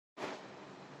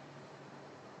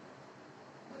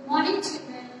morning,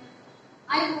 children.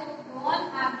 I hope you all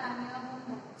have done your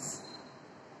homeworks.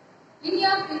 In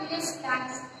your previous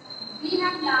class, we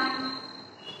have learned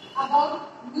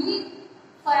about need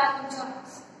for our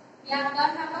joints. We have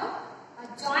learned about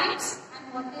joints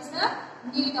and what is the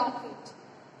need of it.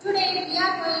 Today, we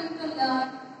are going to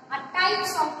learn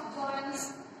types of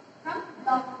joints from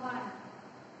block 1.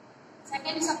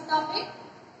 Second subtopic,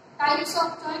 types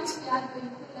of joints we are going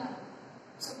to learn.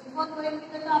 So before going to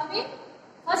the topic,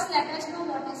 first let us know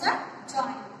what is a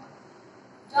joint.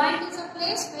 Joint is a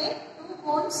place where two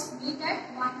bones meet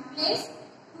at one place.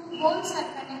 Two bones are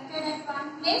connected at one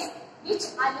place, which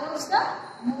allows the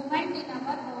movement in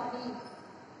our body.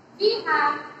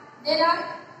 There are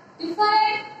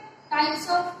different types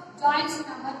of joints in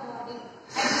our body.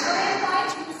 At different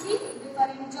points we see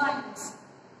different joints.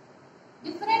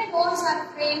 Different bones are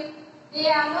framed. They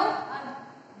allow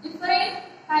different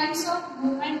kinds of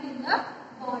movement in the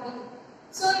body.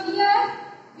 So here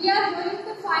we are going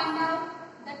to find out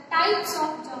the types of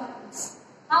joints.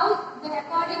 How they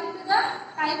according to the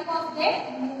type of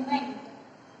their movement.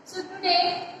 So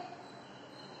today,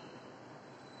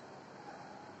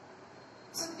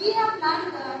 we have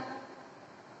learned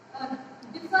that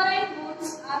different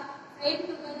bones are framed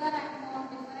together and form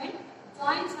different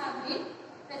joints have been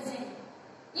present.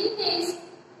 In this,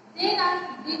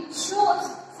 it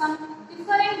shows some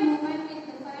different movement in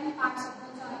different parts of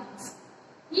the joints.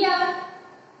 Here,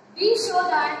 we show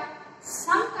that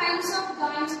some kinds of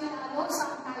joints will allow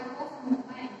some type of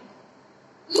movement.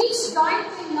 Each joint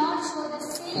will not show the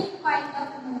same kind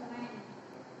of movement.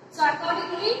 So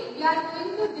accordingly, we are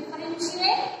going to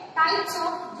differentiate types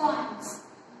of joints.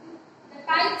 The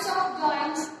types of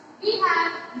joints, we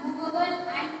have movable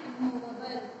and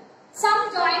immovable.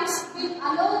 Some joints will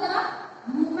allow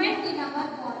the movement in our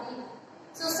body.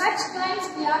 So such joints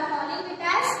we are calling it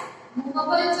as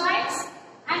movable joints,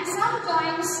 and some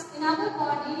joints in our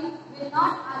body will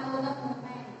not allow the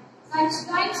movement. Such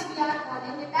joints we are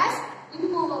calling it as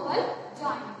immovable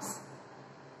joints.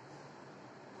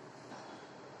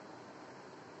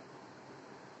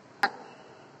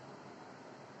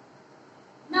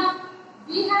 Now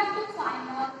we have to find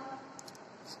out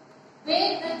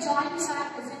where the joints are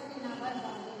present in our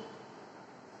body.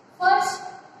 First,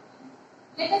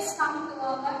 let us come to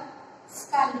our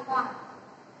skull part,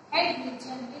 head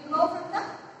region. We go from the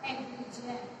head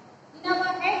region. In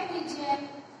our head region,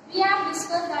 we have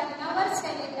discussed that in our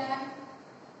skeleton,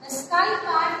 the skull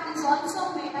part is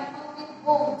also made up of with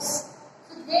bones.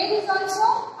 So there is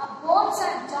also bones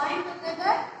are joined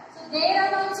together. So there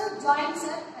are also joints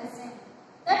are present.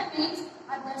 That means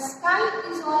the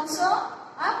skull is also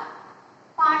a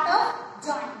part of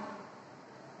joint.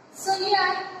 So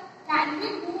here, can we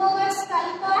move our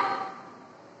skull part?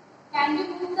 Can we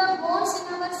move the bones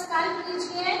in our skull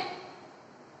region?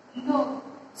 No.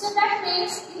 So that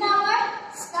means in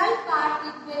our skull part,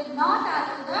 it will not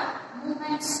allow the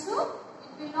movements to,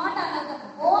 it will not allow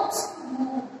the bones to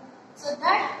move. So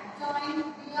that joint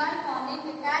we are calling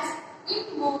it as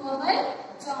immovable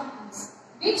joints,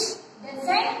 which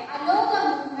doesn't allow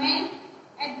the movement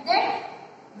at that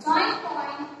joint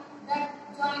point. That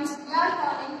joints we are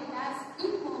calling it as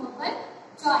immovable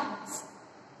joints.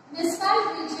 The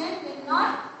skull region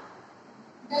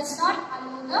does not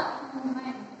allow the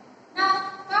movement. Now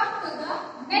come to the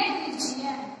neck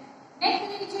region. Neck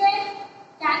region,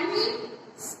 can we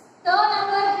turn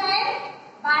our head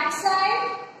back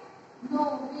side?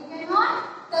 No, we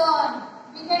cannot turn.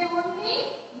 We can only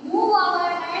move our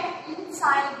head in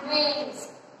sideways.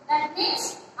 That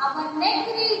means our neck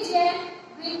region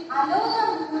will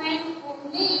allow the movement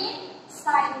only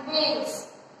sideways.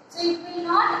 So it will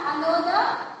not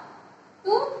allow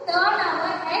to turn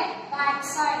our head back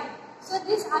side. So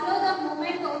this allows the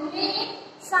movement only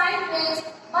sideways,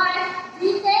 but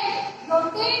we can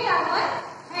rotate our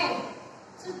head.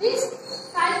 So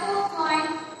this type of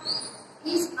joint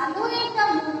is allowing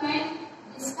the movement.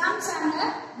 This comes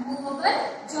under movable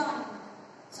joint.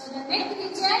 So the neck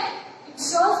region, it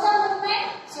shows the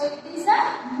movement, so it is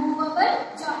a movable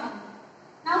joint.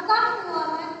 Now come to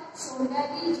our shoulder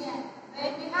region,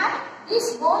 where we have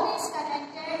this bone is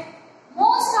connected.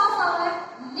 Most of our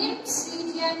limbs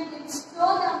region will show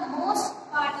the most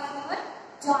part of our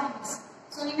joints.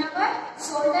 So in our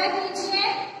shoulder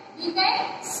region, we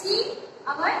can see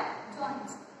our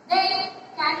joints. Then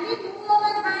can we move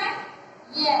our hand?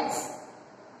 Yes.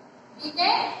 We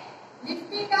can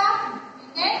lift it up,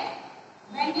 we can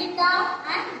bend it down,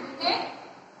 and we can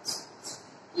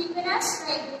keep in a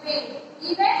straight way.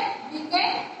 Even we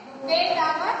can rotate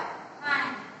our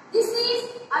hand. This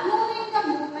is allowing the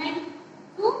movement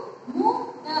to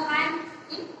move the hand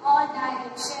in all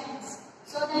directions.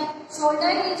 So that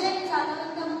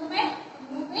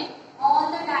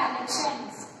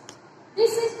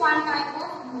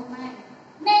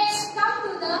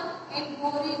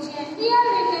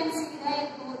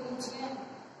region.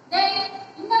 Then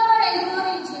in our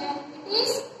elbow region, it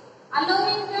is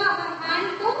allowing our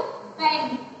hand to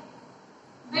bend.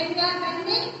 When we are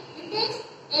bending, it is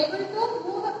able to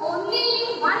move only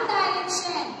in one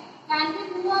direction. Can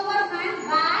we move our hand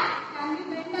back? Can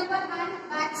we bend our hand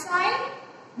back side?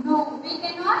 No, we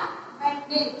cannot bend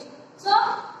it. So,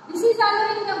 this is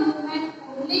allowing the movement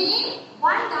only in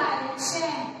one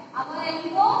direction. Our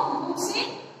elbow moves in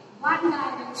one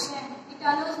direction. It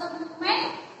allows the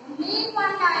movement only in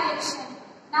one direction.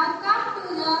 Now come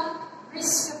to the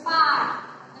wrist part.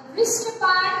 The wrist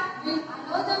part will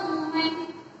allow the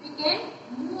movement. We can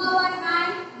move our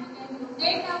hand, we can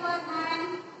rotate our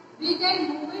hand, we can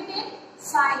move it in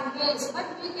sideways, but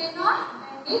we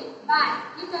cannot bend it back.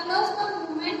 It allows the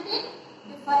movement in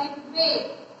different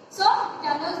way. So, it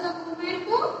allows the movement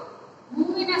to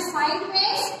move in a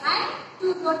sideways and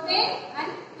to rotate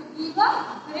and to give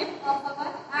a grip of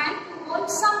our hand to hold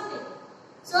something.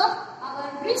 So,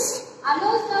 our wrist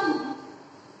allows the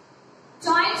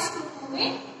joints to move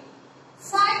in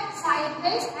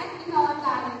sideways and in all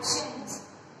directions.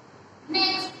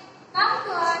 Next, come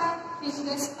to our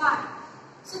fingers part.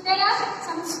 So there are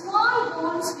some small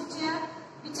bones where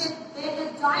the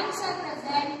joints are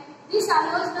present. This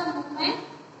allows the movement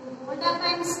to hold a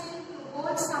pencil, to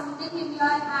hold something in your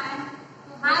hand,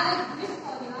 to have a grip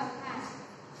for your hand.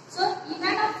 So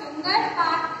even a finger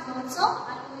part is also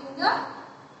allowing the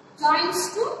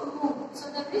joints to move. So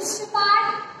the wrist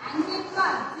part, ankle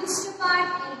part, wrist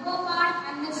part, elbow part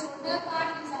and the shoulder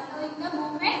part is allowing the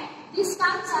movement. This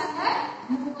comes under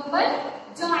movable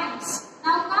joints.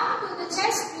 Now come to the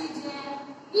chest region.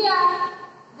 Here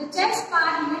the chest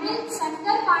part, middle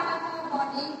center part of our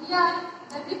body. Here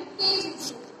the rib cage is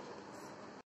here.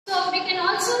 So we can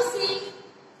also see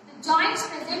the joints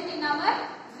present in our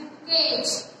rib cage.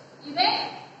 Even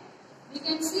we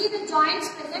can see the joints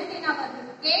present in our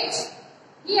rib cage.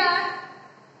 Here,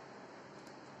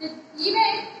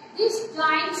 even these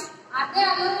joints, are they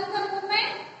allowing the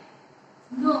movement?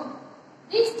 No.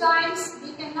 These joints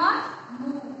we cannot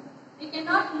move. We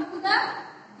cannot move the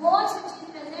bones which is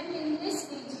present in this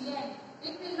region.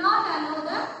 It will not allow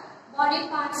the body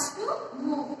parts to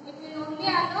move. It will only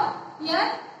allow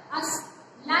here a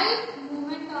light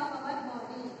movement of our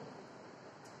body.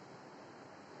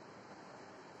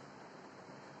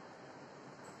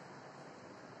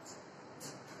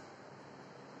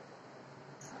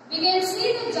 We can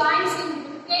see the joints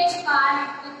in rib cage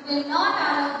part. It will not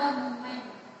allow the movement.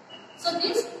 So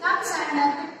this comes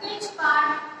under rib cage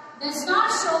part. Does not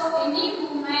show any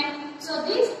movement. So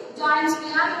these joints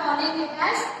we are calling it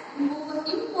as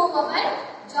immovable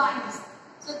joints.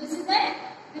 So this is the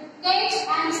rib cage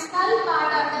and skull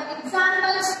part are the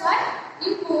examples for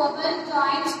immovable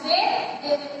joints where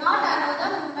they will not allow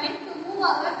the movement to move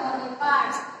our body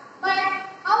parts. But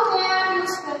how they are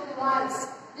useful to us?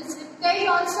 This rib cage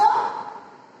also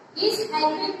is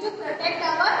helping to protect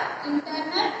our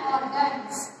internal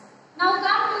organs. Now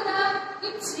come to the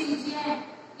hips region.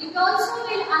 It also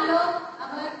will allow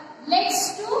our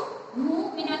legs to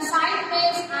move in a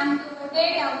sideways and to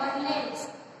rotate our legs.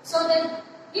 So the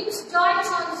hips joints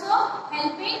also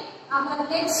helping our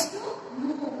legs to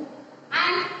move.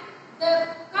 And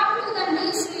come to the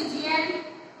knees region.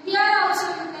 Here also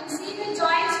you can see the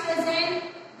joints present.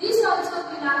 This also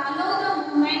will allow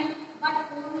the movement but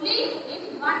only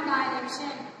in one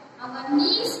direction. Our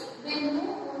knees will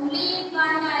move only in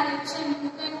one direction. You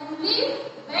can only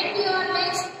bend your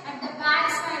legs at the back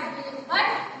side, but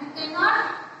you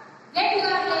cannot get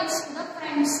your legs to the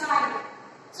front side.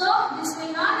 So this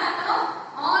will not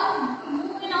allow to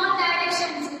move in all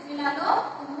directions. It will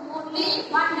allow to move only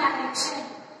in one direction.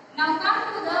 Now come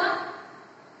to the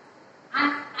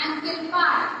ankle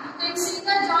part. You can see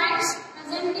the joints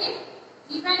present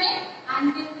even in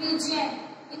ankle region.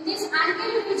 In this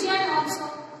ankle region also,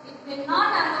 it will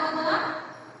not allow the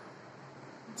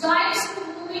joints to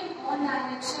move in all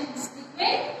directions. It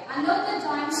will allow the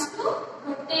joints to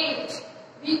rotate.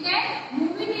 We can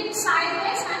move it in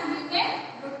sideways and we can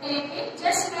rotate it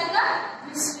just like the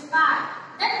wrist part.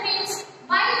 That means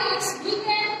by this we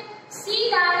can see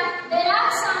that there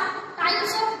are some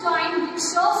types of joint which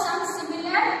show some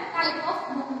similar type of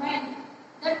movement.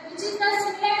 Which is the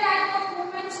similar type of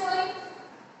movement showing?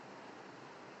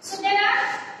 So there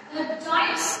are the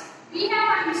joints. We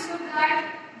have understood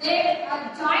that there are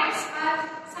joints are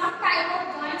some type of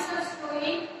joints are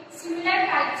showing similar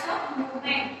types of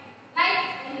movement. Like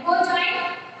elbow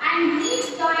joint and knee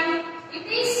joint, it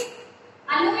is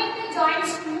allowing the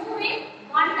joints to move in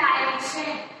one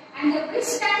direction. And the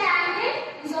wrist and ankle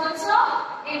is also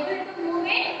able to move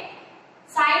in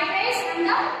sideways and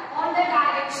all the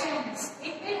directions.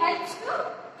 It will help to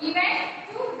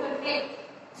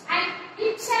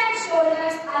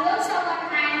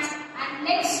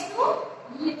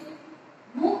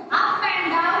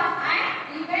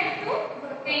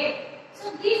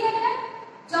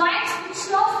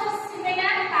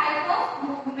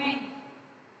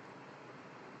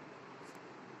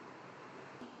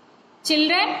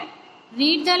Children,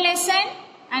 read the lesson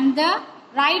and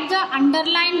write the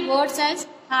underlined words as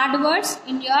hard words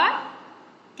in your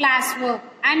classwork.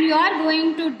 And you are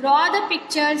going to draw the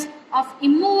pictures of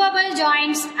immovable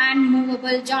joints and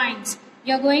movable joints.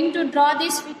 You are going to draw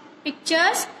these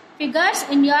figures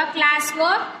in your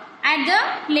classwork at the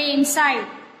plain side.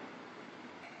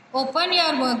 Open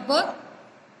your workbook.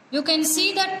 You can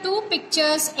see the two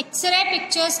pictures, X-ray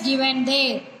pictures given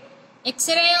there.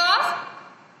 X-ray of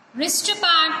wrist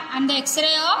part and the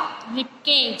X-ray of rib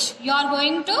cage. You are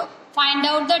going to find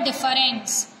out the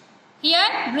difference. Here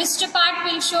wrist part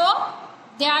will show,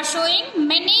 they are showing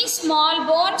many small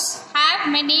bones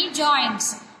have many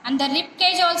joints, and the rib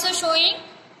cage also showing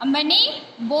many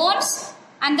bones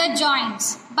and the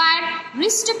joints. But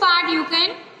wrist part you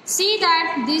can see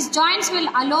that these joints will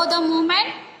allow the movement.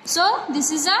 So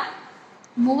this is a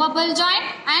movable joint,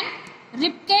 and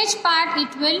rib cage part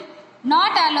it will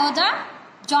not allow the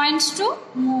joints to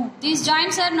move. These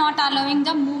joints are not allowing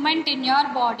the movement in your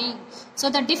body. So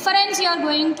the difference you are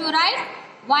going to write,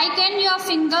 why can your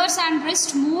fingers and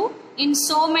wrist move in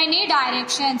so many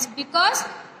directions? Because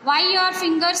why your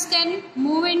fingers can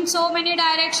move in so many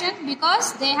directions?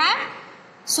 Because they have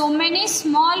so many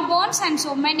small bones and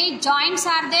so many joints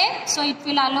are there. So it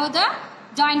will allow the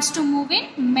joints to move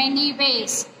in many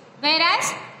ways.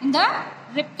 Whereas in the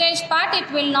rib cage part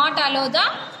it will not allow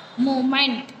the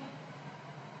movement.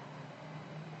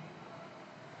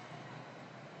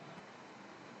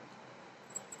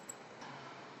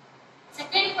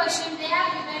 Second question, they are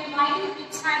given why do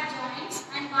ribs have joints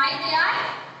and why they are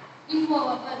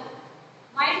immovable.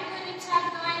 Why do the ribs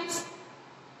have joints?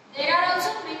 There are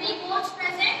also many bones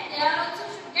present, they are also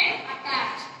should get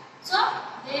attached. So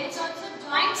there is also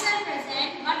joints are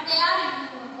present but they are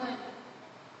immovable.